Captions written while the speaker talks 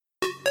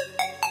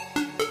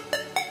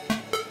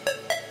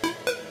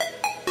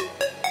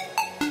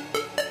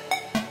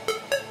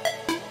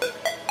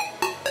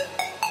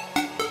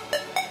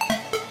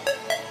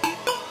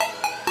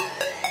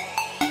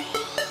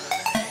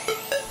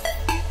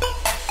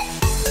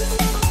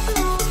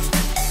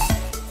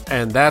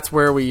And that's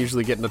where we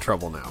usually get into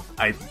trouble now.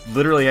 I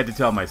literally had to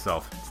tell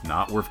myself, it's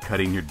not worth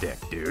cutting your dick,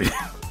 dude.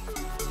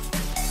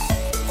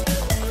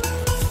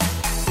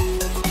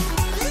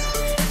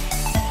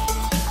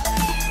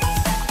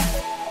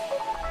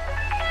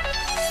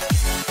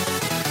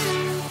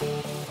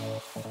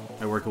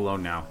 I work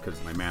alone now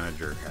because my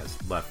manager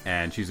has left,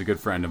 and she's a good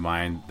friend of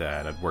mine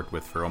that I've worked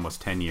with for almost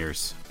 10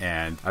 years.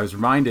 And I was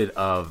reminded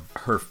of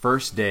her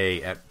first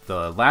day at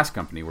the last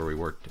company where we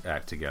worked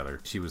at together.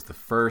 She was the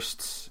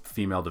first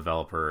female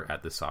developer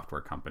at this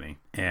software company,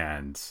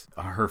 and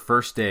her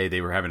first day they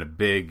were having a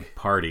big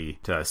party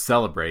to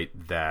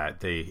celebrate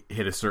that they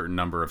hit a certain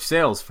number of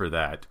sales for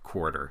that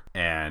quarter.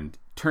 And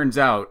turns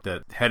out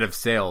that head of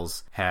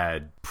sales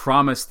had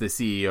promised the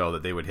CEO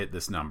that they would hit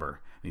this number.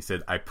 He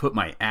said, I put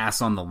my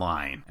ass on the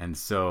line. And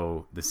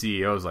so the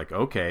CEO was like,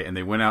 okay. And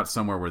they went out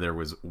somewhere where there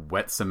was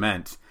wet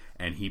cement,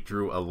 and he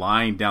drew a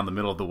line down the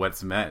middle of the wet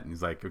cement. And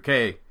he's like,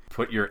 okay,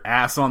 put your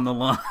ass on the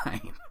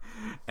line.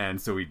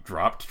 And so he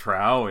dropped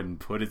trow and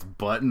put his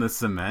butt in the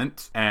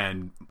cement.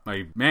 And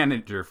my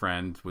manager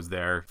friend was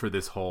there for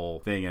this whole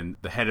thing. And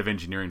the head of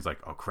engineering is like,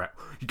 oh, crap.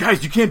 You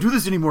guys, you can't do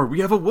this anymore. We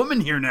have a woman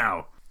here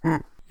now.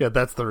 Yeah,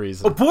 that's the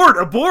reason.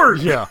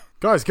 Abort! Yeah.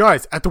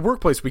 Guys, at the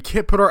workplace, we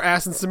can't put our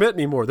ass in cement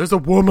anymore. There's a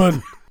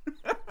woman.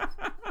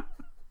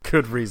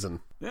 Good reason.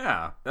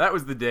 Yeah, that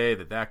was the day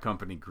that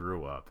company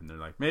grew up. And they're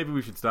like, maybe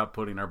we should stop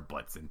putting our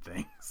butts in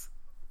things.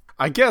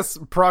 I guess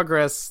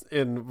progress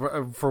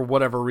for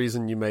whatever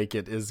reason you make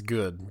it is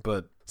good,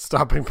 but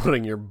stopping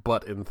putting your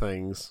butt in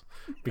things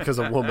because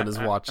a woman is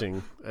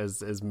watching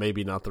is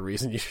maybe not the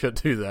reason you should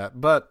do that.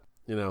 But,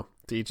 to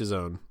each his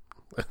own.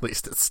 At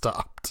least it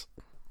stopped.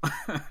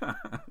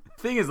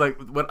 Thing is,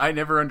 like, what I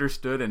never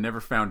understood and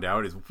never found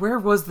out is, where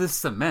was this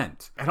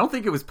cement? I don't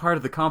think it was part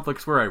of the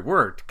complex where I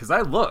worked, because I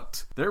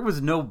looked. There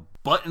was no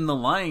butt in the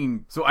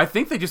line. So I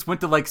think they just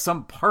went to, like,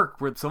 some park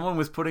where someone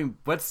was putting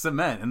wet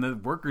cement, and the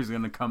workers are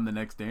going to come the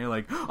next day and you're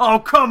like, oh,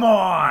 come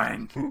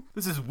on!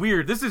 This is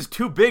weird. This is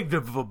too big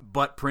of a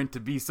butt print to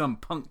be some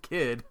punk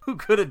kid. Who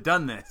could have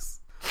done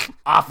this?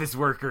 Office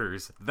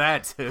workers.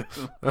 That too.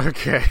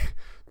 Okay.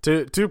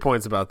 Two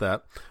points about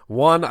that.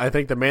 One, I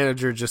think the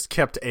manager just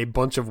kept a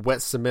bunch of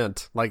wet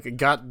cement, like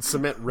got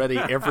cement ready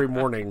every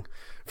morning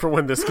for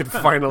when this could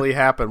finally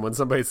happen. When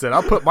somebody said,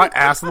 I'll put my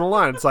ass on the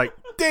line. It's like,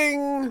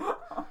 ding!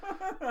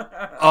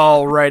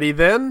 Alrighty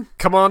then.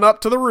 Come on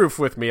up to the roof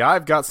with me.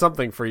 I've got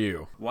something for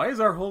you. Why is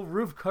our whole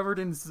roof covered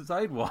in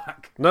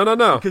sidewalk? No.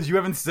 Because you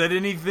haven't said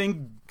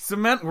anything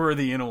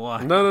cement-worthy in a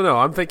while. No.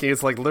 I'm thinking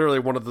it's like literally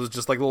one of those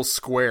just like little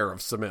square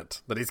of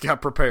cement that he's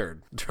got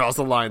prepared. Draws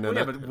a line in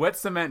it. But wet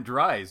cement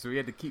dries, so we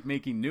had to keep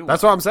making new ones.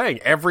 That's what I'm saying.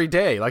 Every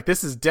day. Like,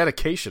 this is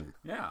dedication.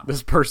 Yeah.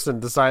 This person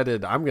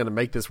decided, I'm going to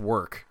make this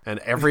work. And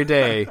every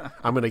day,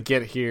 I'm going to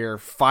get here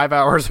 5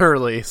 hours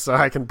early so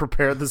I can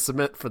prepare the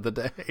cement for the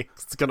day.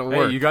 It's going to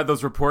work. Hey, you got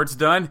those reports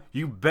done?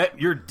 You bet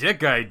your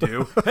dick I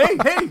do. hey,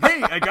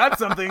 I got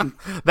something.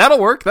 That'll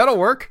work.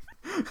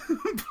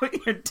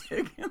 Put your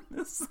dick in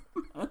this.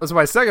 So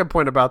my second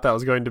point about that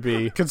was going to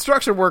be,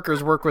 construction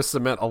workers work with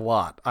cement a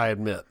lot, I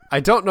admit. I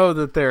don't know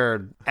that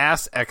they're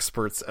ass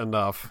experts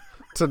enough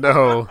to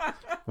know,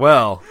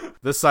 well,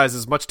 this size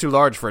is much too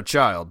large for a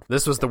child.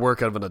 This was the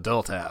work of an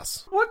adult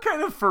ass. What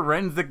kind of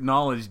forensic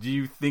knowledge do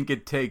you think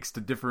it takes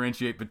to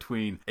differentiate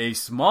between a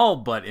small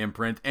butt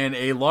imprint and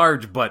a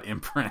large butt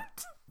imprint?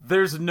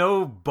 There's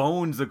no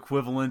bones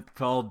equivalent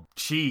called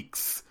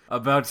cheeks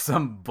about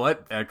some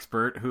butt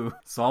expert who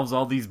solves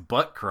all these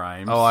butt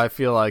crimes. Oh, I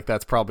feel like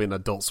that's probably an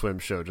Adult Swim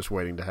show just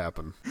waiting to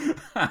happen.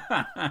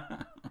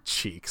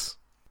 Cheeks.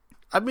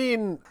 I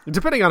mean,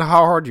 depending on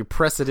how hard you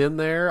press it in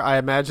there, I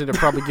imagine it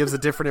probably gives a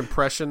different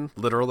impression,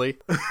 literally.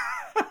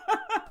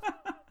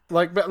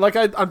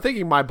 I'm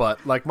thinking my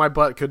butt. Like, my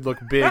butt could look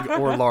big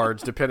or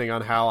large depending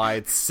on how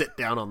I sit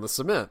down on the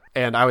cement.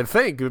 And I would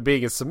think,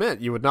 being a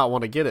cement, you would not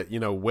want to get it,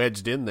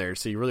 wedged in there,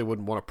 so you really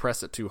wouldn't want to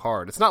press it too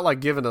hard. It's not like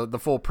giving the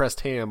full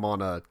pressed ham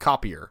on a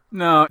copier.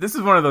 No, this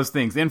is one of those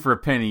things, in for a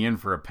penny, in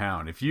for a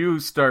pound. If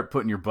you start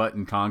putting your butt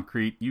in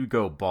concrete, you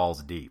go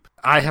balls deep.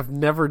 I have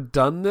never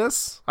done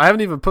this. I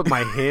haven't even put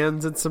my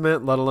hands in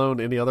cement, let alone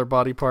any other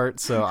body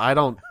part, so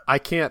I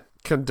can't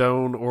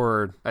condone,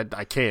 or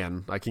I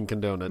can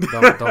condone it.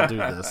 Don't do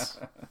this,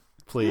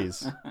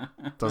 please.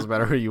 Doesn't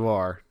matter who you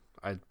are.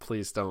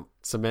 Please don't.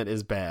 Cement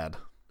is bad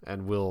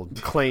and will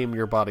claim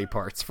your body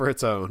parts for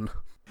its own.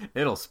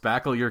 It'll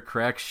spackle your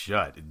crack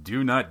shut.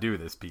 Do not do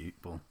this,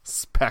 people.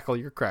 Spackle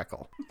your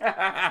crackle.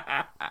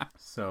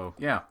 So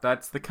yeah,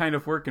 that's the kind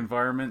of work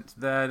environment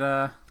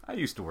that I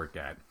used to work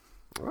at.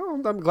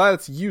 Well, I'm glad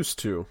it's used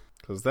to.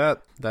 Because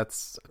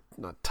that's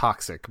not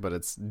toxic, but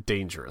it's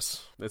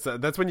dangerous.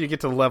 That's when you get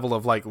to the level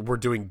of, like, we're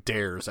doing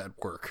dares at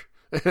work.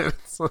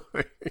 It's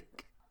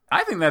like,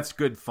 I think that's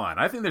good fun.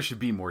 I think there should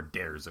be more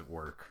dares at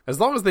work. As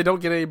long as they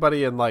don't get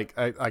anybody in, like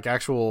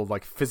actual,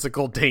 like,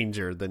 physical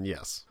danger, then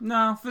yes.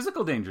 No,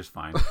 physical danger's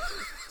fine.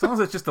 As long as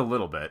it's just a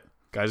little bit.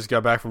 Guys just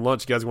got back from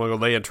lunch. You guys want to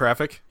go lay in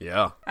traffic?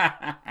 Yeah.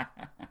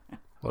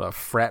 What a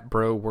frat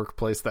bro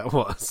workplace that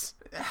was.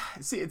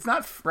 See, it's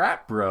not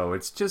frat bro.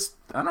 It's just,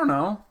 I don't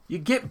know. You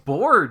get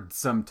bored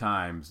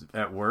sometimes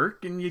at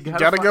work, and you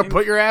gotta go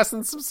put your ass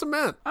in some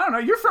cement. I don't know.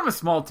 You're from a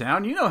small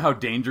town. You know how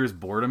dangerous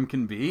boredom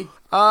can be.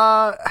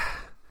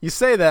 You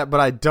say that,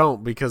 but I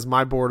don't, because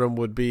my boredom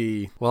would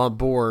be, well, I'm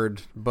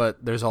bored,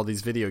 but there's all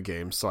these video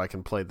games, so I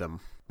can play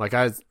them. Like,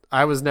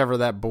 I was never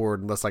that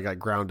bored unless I got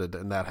grounded,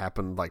 and that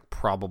happened, like,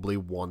 probably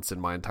once in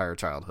my entire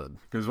childhood.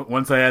 Because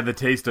once I had the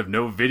taste of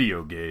no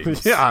video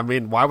games. Yeah, I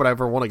mean, why would I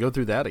ever want to go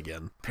through that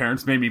again?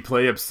 Parents made me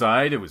play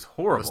upside. It was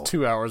horrible. Those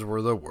 2 hours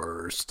were the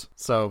worst.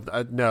 So,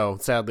 no,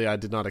 sadly, I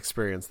did not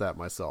experience that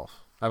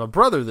myself. I have a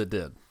brother that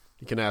did.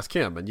 You can ask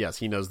him, and yes,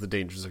 he knows the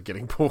dangers of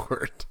getting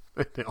bored.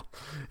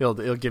 He'll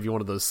give you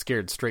one of those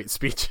scared straight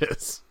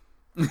speeches.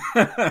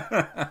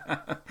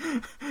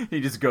 He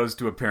just goes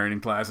to a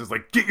parenting class. It's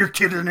like, get your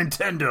kid a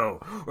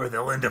Nintendo, or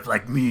they'll end up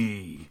like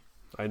me.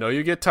 I know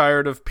you get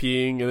tired of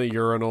peeing in a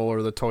urinal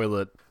or the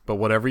toilet, but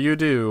whatever you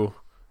do,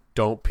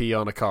 don't pee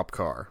on a cop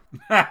car.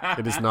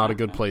 It is not a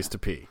good place to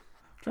pee.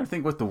 I'm trying to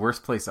think what the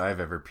worst place I've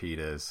ever peed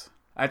is.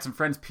 I had some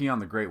friends pee on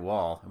the Great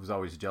Wall. I was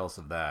always jealous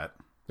of that.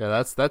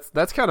 Yeah,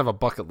 that's kind of a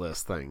bucket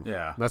list thing.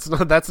 Yeah.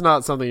 That's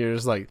not something you're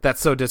just like, that's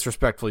so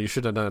disrespectful, you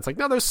should have done it. It's like,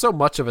 no, there's so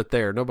much of it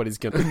there. Nobody's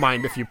going to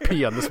mind if you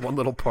pee on this one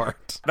little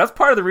part. That's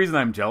part of the reason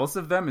I'm jealous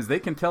of them, is they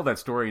can tell that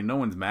story and no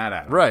one's mad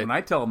at them. Right. When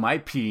I tell my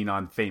peeing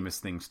on famous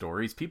thing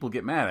stories, people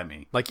get mad at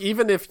me. Like,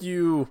 even if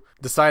you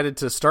decided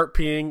to start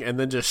peeing and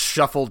then just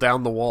shuffle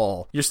down the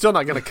wall, you're still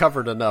not going to cover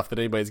it enough that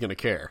anybody's going to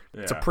care.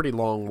 Yeah. It's a pretty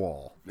long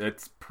wall.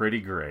 It's pretty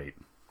great.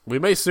 We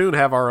may soon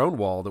have our own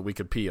wall that we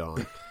could pee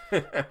on.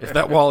 If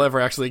that wall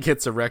ever actually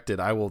gets erected,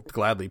 I will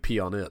gladly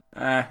pee on it.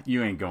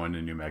 You ain't going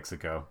to New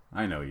Mexico.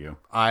 I know you.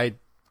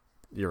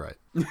 You're right.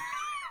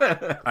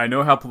 I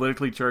know how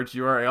politically charged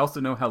you are. I also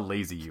know how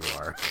lazy you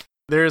are.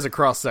 There is a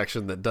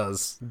cross-section that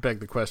does beg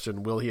the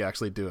question, will he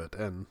actually do it?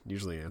 And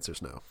usually the answer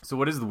is no. So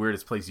what is the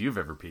weirdest place you've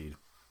ever peed?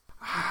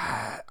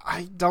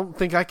 I don't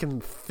think I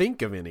can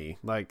think of any.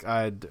 Like,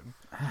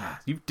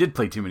 You did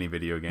play too many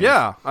video games.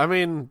 Yeah, I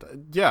mean,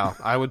 yeah,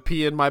 I would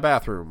pee in my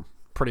bathroom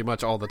pretty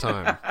much all the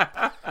time.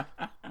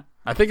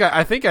 I think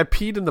I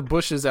peed in the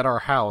bushes at our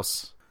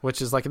house,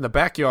 which is like in the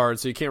backyard,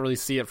 so you can't really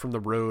see it from the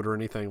road or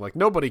anything. Like,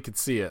 nobody could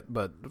see it,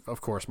 but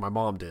of course my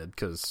mom did,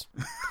 because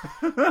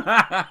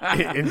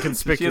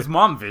she has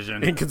mom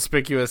vision.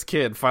 Inconspicuous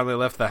kid finally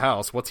left the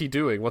house. What's he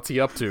doing? What's he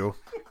up to?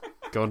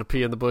 Going to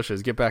pee in the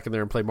bushes. Get back in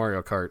there and play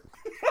Mario Kart.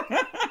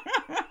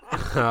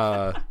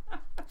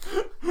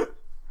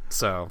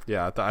 So,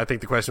 yeah, I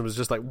think the question was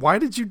just like, why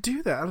did you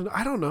do that?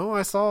 I don't know.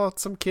 I saw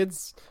some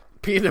kids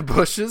peeing in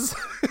bushes.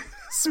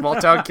 Small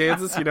town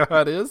Kansas, you know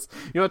how it is.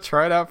 You want to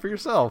try it out for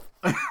yourself.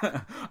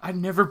 I've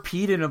never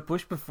peed in a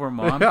bush before,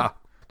 Mom. Yeah,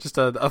 just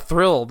a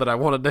thrill that I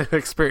wanted to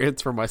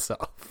experience for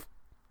myself.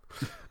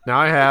 Now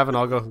I have, and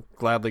I'll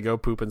gladly go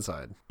poop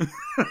inside.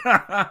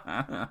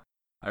 I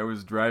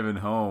was driving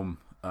home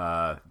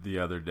the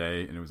other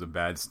day, and it was a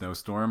bad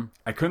snowstorm.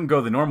 I couldn't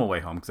go the normal way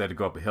home because I had to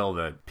go up a hill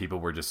that people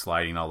were just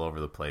sliding all over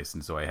the place,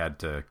 and so I had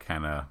to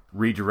kind of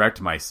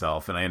redirect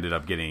myself, and I ended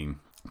up getting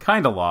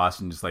kind of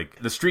lost, and just like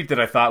the street that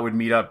I thought would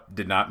meet up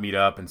did not meet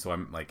up, and so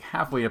I'm like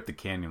halfway up the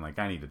canyon, like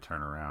I need to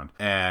turn around,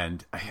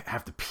 and I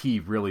have to pee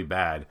really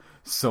bad,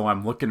 so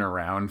I'm looking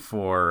around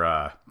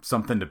for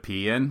something to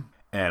pee in,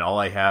 and all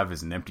I have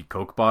is an empty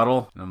Coke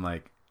bottle, and I'm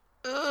like,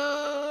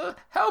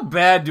 how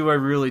bad do I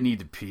really need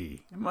to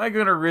pee? Am I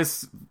going to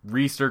risk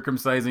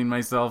recircumcising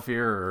myself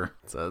here? Or?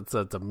 It's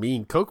a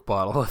mean Coke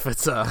bottle if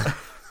it's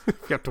you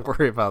have to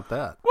worry about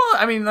that. Well,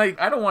 I mean, like,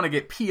 I don't want to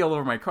get pee all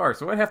over my car,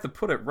 so I'd have to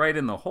put it right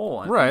in the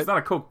hole. Right. It's not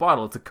a Coke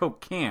bottle, it's a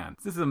Coke can.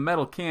 This is a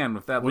metal can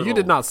with that Well, you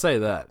did not say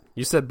that.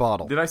 You said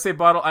bottle. Did I say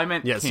bottle? I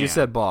meant yes, can. you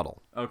said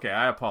bottle. Okay,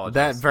 I apologize.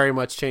 That very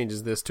much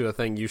changes this to a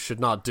thing you should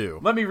not do.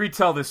 Let me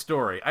retell this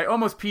story. I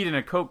almost peed in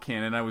a Coke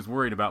can, and I was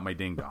worried about my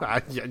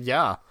ding-dong.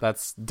 Yeah,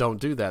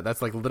 don't do that.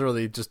 That's like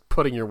literally just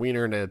putting your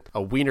wiener in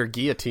a wiener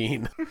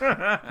guillotine.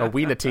 A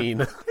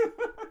weenatine.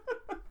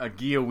 A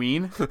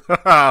guillotine?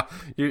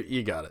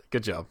 You got it.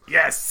 Good job.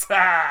 Yes!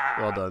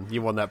 Well done.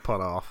 You won that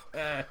pun off.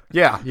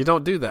 Yeah, you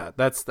don't do that.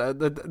 That's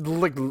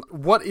like,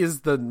 what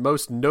is the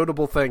most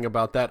notable thing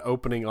about that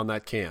opening on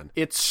that can?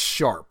 It's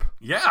sharp.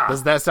 Yeah.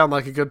 Does that sound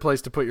like a good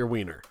place to put your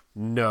wiener?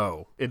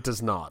 No, it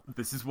does not.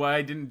 This is why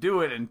I didn't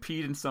do it and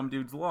peed in some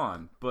dude's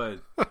lawn.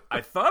 But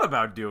I thought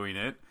about doing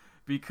it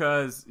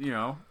because, you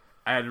know,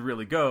 I had to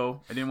really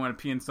go. I didn't want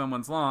to pee in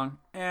someone's lawn.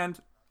 And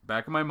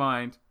back in my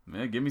mind,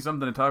 give me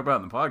something to talk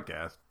about in the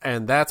podcast.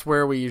 And that's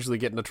where we usually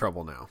get into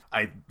trouble now.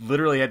 I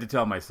literally had to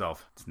tell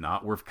myself, it's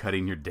not worth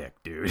cutting your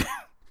dick, dude.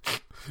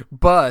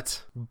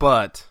 But,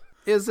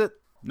 is it?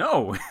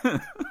 No.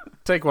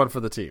 Take one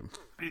for the team.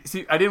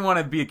 See, I didn't want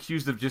to be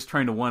accused of just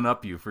trying to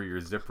one-up you for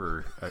your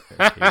zipper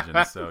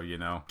occasion, so, you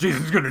know.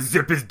 Jason's gonna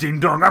zip his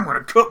ding-dong, I'm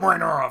gonna cut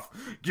mine off.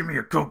 Give me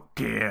a Coke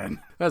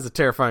can. That's a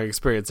terrifying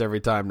experience every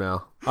time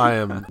now. I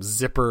am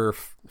zipper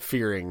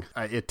fearing.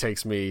 It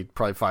takes me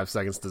probably 5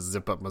 seconds to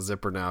zip up my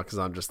zipper now, because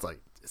I'm just like,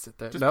 is it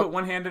there? Just put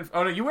one hand in...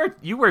 Oh, no,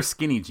 you wear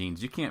skinny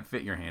jeans. You can't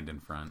fit your hand in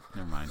front.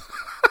 Never mind.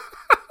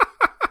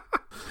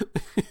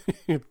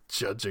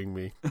 Judging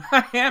me.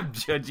 I am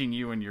judging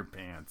you and your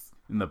pants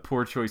and the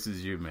poor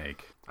choices you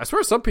make. I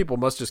swear some people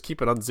must just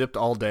keep it unzipped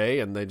all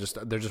day and they're just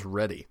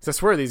ready. So I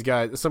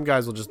swear some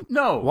guys will just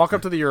walk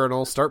up to the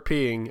urinal, start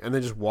peeing, and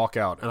then just walk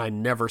out. And I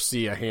never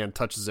see a hand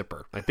touch a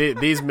zipper. Like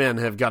these men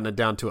have gotten it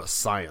down to a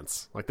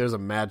science. Like there's a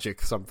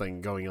magic something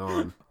going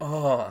on.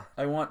 Oh,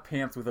 I want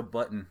pants with a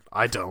button.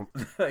 I don't.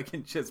 I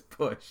can just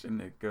push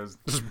and it goes.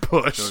 Just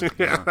push.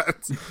 Yeah,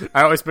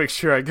 I always make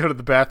sure I go to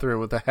the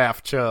bathroom with a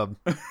half chub.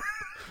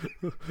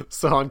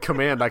 So on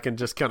command, I can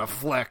just kind of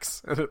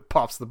flex, and it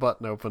pops the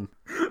button open.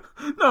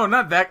 No,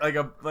 not that,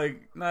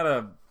 not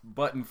a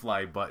button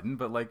fly button,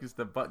 but like just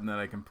a button that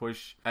I can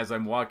push as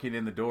I'm walking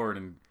in the door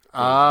and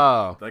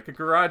like a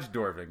garage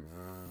door thing.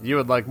 You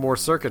would like more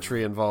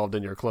circuitry involved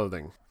in your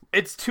clothing.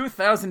 It's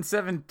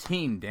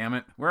 2017, damn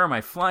it. Where are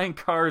my flying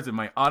cars and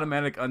my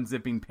automatic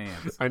unzipping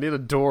pants? I need a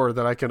door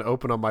that I can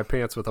open on my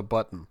pants with a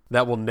button.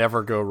 That will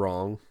never go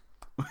wrong.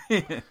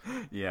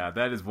 Yeah,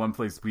 that is one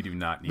place we do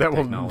not need that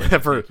will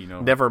technology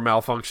never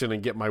malfunction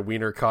and get my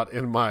wiener caught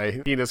in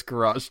my penis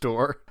garage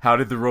door. How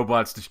did the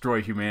robots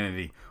destroy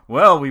humanity?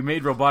 Well, we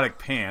made robotic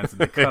pants and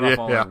they cut off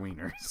all our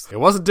wieners. It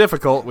wasn't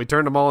difficult. We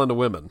turned them all into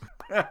women.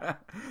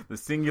 The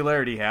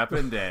singularity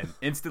happened and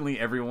instantly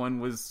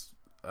everyone was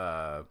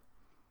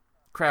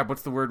crap,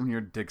 what's the word when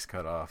your dick's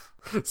cut off?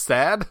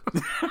 Sad?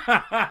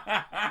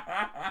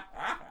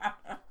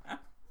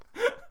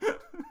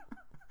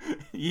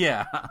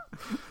 Yeah.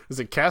 Is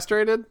it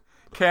castrated?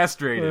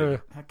 Castrated.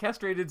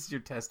 Castrated's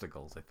your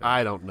testicles, I think.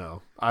 I don't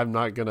know. I'm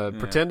not going to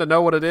pretend to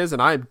know what it is, and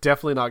I'm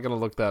definitely not going to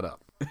look that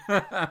up.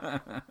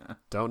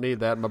 Don't need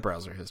that in my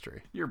browser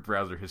history. Your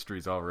browser history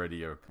is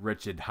already a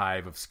wretched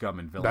hive of scum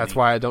and villainy. That's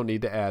why I don't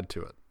need to add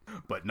to it.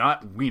 But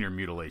not wiener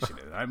mutilation.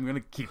 I'm going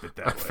to keep it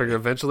that way. I figure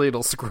eventually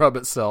it'll scrub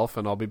itself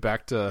and I'll be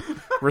back to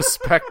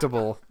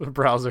respectable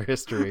browser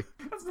history.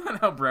 That's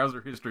not how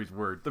browser histories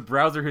work. The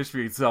browser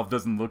history itself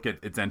doesn't look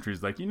at its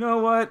entries like, you know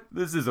what?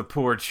 This is a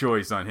poor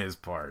choice on his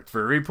part.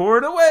 For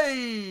report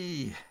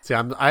away! See,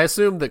 I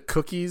assume that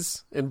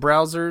cookies in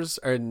browsers,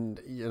 and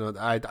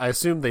I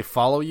assume they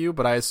follow you,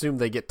 but I assume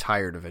they get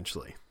tired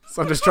eventually.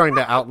 So I'm just trying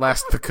to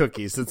outlast the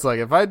cookies. It's like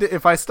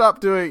if I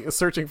stop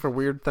searching for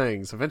weird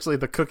things, eventually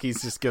the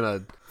cookie's just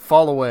gonna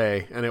fall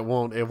away, and it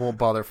won't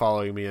bother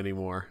following me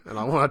anymore. And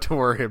I won't have to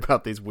worry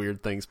about these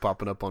weird things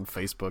popping up on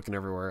Facebook and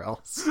everywhere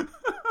else.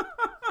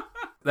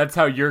 That's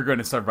how you're going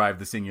to survive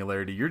the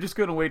singularity. You're just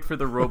going to wait for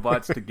the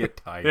robots to get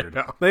tired.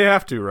 Yeah, they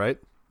have to, right?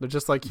 They're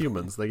just like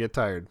humans. They get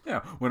tired. Yeah,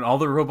 when all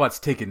the robots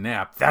take a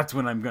nap, that's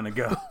when I'm going to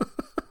go.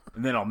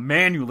 And then I'll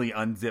manually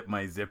unzip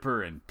my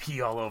zipper and pee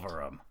all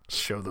over them.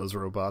 Show those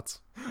robots.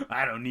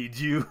 I don't need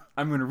you.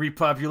 I'm going to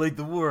repopulate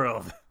the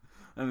world.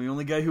 I'm the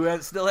only guy who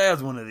still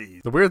has one of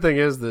these. The weird thing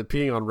is that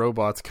peeing on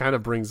robots kind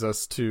of brings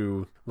us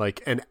to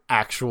like an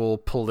actual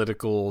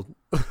political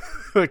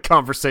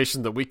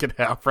conversation that we could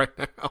have right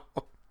now.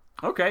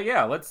 Okay,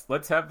 yeah,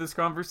 let's have this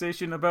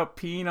conversation about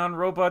peeing on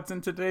robots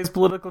in today's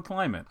political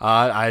climate.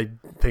 I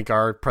think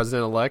our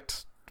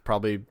president-elect,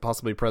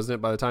 possibly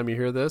president by the time you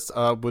hear this,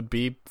 would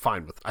be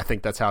fine with it. I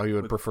think that's how he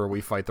would prefer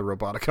we fight the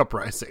robotic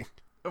uprising.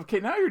 Okay,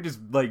 now you're just,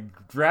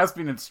 like,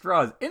 grasping at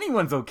straws.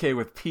 Anyone's okay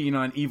with peeing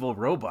on evil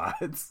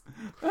robots.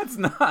 That's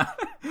not...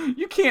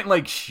 You can't,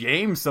 like,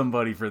 shame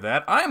somebody for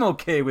that. I'm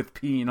okay with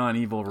peeing on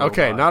evil robots.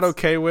 Okay, not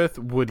okay with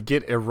would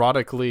get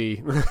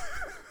erotically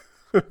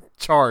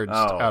charged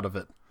out of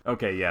it.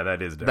 Okay, yeah,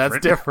 that is different.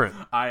 That's different.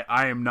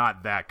 I am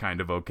not that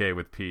kind of okay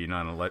with peeing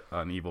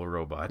on evil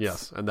robots.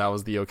 Yes, and that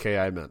was the okay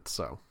I meant,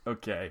 so.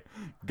 Okay,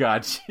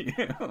 got you.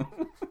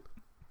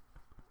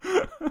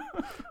 I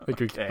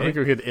think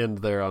we could end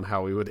there on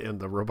how we would end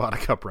the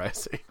robotic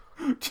uprising.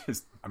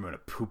 I'm going to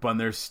poop on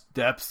their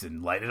steps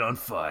and light it on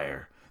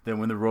fire. Then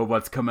when the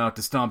robots come out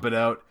to stomp it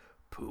out,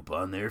 poop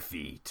on their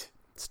feet.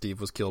 Steve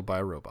was killed by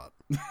a robot.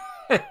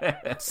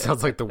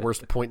 Sounds like the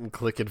worst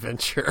point-and-click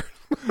adventure.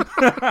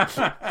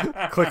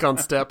 Click on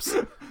steps,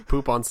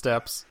 poop on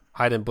steps,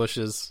 hide in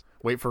bushes,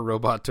 wait for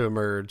robot to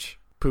emerge,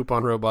 poop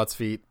on robot's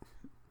feet,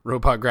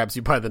 robot grabs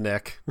you by the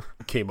neck,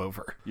 game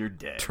over. You're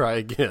dead. Try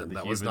again.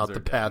 That was not the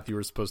path you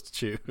were supposed to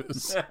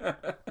choose.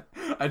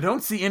 I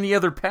don't see any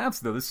other paths,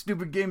 though. This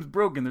stupid game's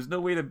broken. There's no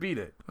way to beat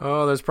it.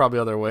 Oh, there's probably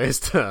other ways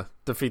to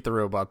defeat the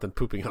robot than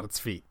pooping on its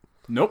feet.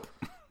 Nope.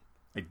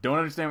 I don't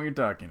understand what you're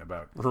talking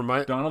about.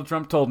 Donald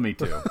Trump told me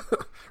to.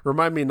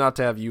 Remind me not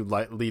to have you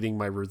leading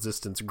my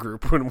resistance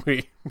group when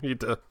we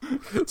need to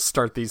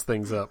start these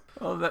things up.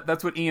 Well,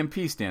 that's what EMP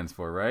stands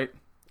for, right?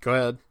 Go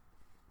ahead.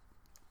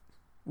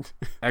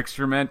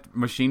 Excrement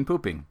machine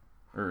pooping.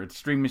 Or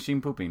extreme machine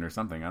pooping or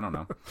something. I don't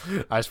know.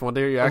 I just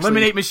wonder you actually...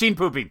 Eliminate machine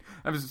pooping.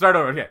 I'm just start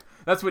over. Okay.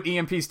 That's what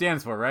EMP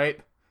stands for, right?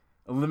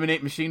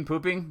 Eliminate machine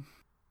pooping?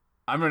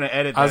 I'm going to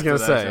edit that. I was going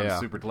to say, yeah.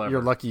 Super clever.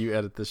 You're lucky you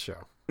edit this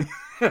show.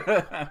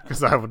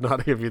 Because I would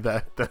not give you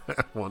that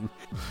one.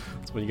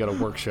 That's when you got a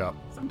workshop.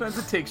 Sometimes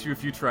it takes you a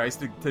few tries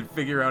to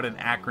figure out an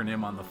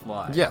acronym on the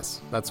fly.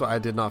 Yes, that's why I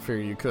did not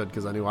figure you could,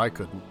 because I knew I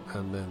couldn't.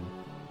 And then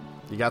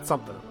you got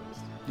something at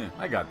least. Yeah,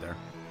 I got there.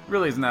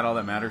 Really, isn't that all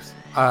that matters?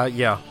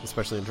 Yeah,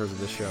 especially in terms of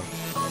this show.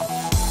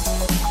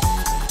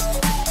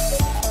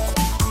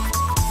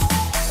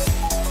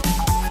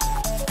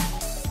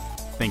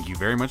 Thank you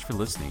very much for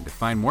listening. To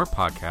find more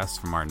podcasts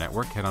from our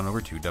network, head on over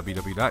to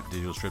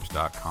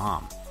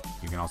www.digitalstrips.com.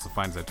 You can also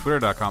find us at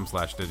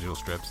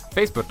twitter.com/digitalstrips,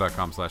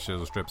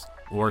 facebook.com/digitalstrips,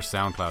 or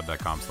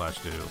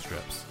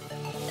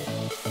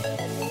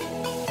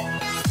soundcloud.com/digitalstrips.